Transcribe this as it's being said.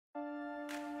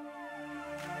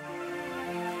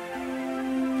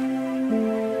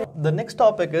the next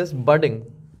topic is budding.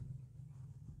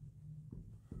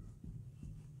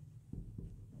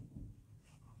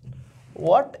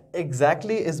 What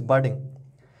exactly is budding?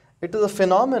 It is a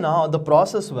phenomena or the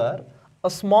process where a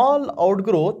small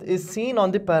outgrowth is seen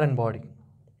on the parent body.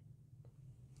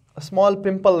 A small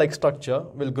pimple-like structure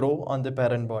will grow on the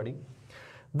parent body.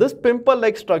 This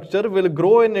pimple-like structure will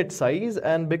grow in its size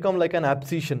and become like an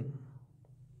abscission.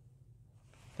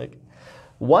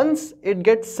 Once it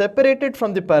gets separated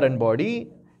from the parent body,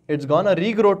 it's gonna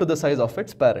regrow to the size of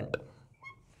its parent.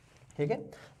 Okay?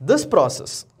 This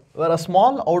process, where a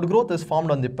small outgrowth is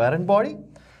formed on the parent body,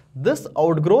 this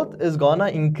outgrowth is gonna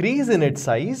increase in its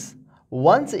size.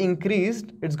 Once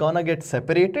increased, it's gonna get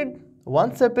separated.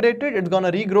 Once separated, it's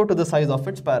gonna regrow to the size of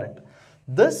its parent.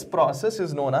 This process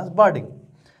is known as budding.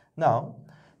 Now,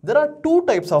 there are two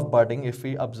types of budding if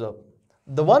we observe.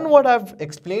 The one what I've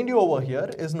explained you over here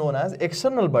is known as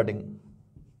external budding.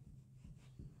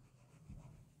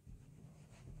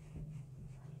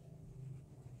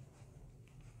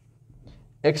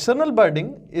 External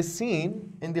budding is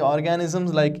seen in the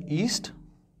organisms like yeast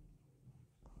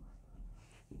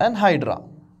and hydra.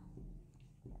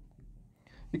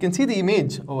 You can see the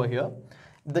image over here.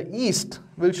 The yeast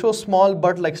will show small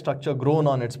bud-like structure grown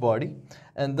on its body,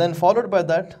 and then followed by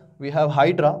that we have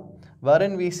hydra,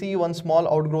 wherein we see one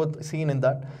small outgrowth seen in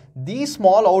that. These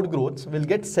small outgrowths will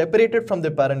get separated from the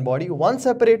parent body. Once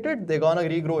separated, they're gonna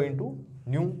regrow into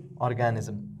new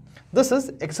organism. This is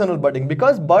external budding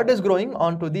because bud is growing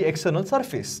onto the external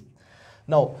surface.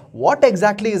 Now, what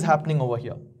exactly is happening over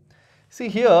here? See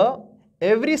here,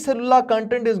 every cellular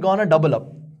content is gonna double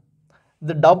up.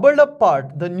 The doubled up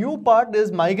part, the new part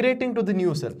is migrating to the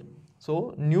new cell.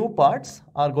 So, new parts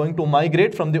are going to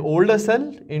migrate from the older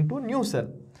cell into new cell,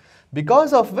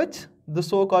 because of which the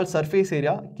so-called surface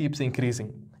area keeps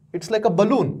increasing. It's like a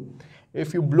balloon.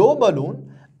 If you blow a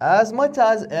balloon, as much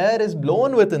as air is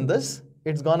blown within this,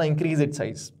 it's gonna increase its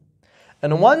size.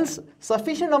 And once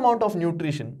sufficient amount of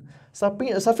nutrition,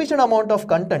 sufficient amount of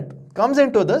content comes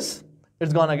into this,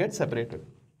 it's gonna get separated.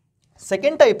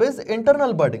 Second type is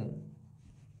internal budding.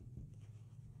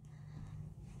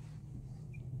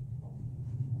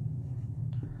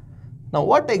 Now,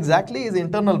 what exactly is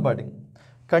internal budding?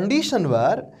 Condition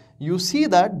where you see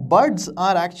that buds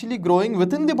are actually growing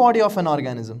within the body of an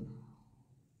organism.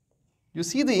 You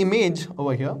see the image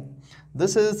over here.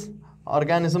 This is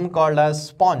organism called as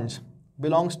sponge,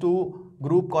 belongs to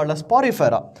group called as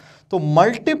Porifera. So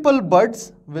multiple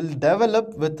buds will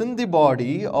develop within the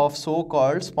body of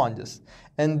so-called sponges,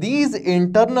 and these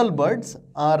internal buds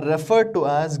are referred to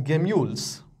as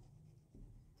gemmules.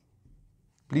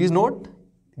 Please note,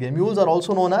 gemmules are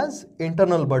also known as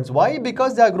internal buds. Why?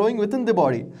 Because they are growing within the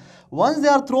body. Once they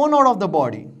are thrown out of the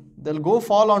body, they'll go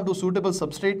fall onto suitable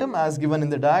substratum as given in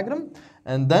the diagram,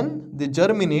 and then they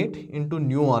germinate into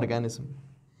new organism.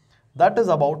 That is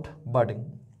about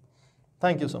budding.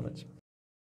 Thank you so much.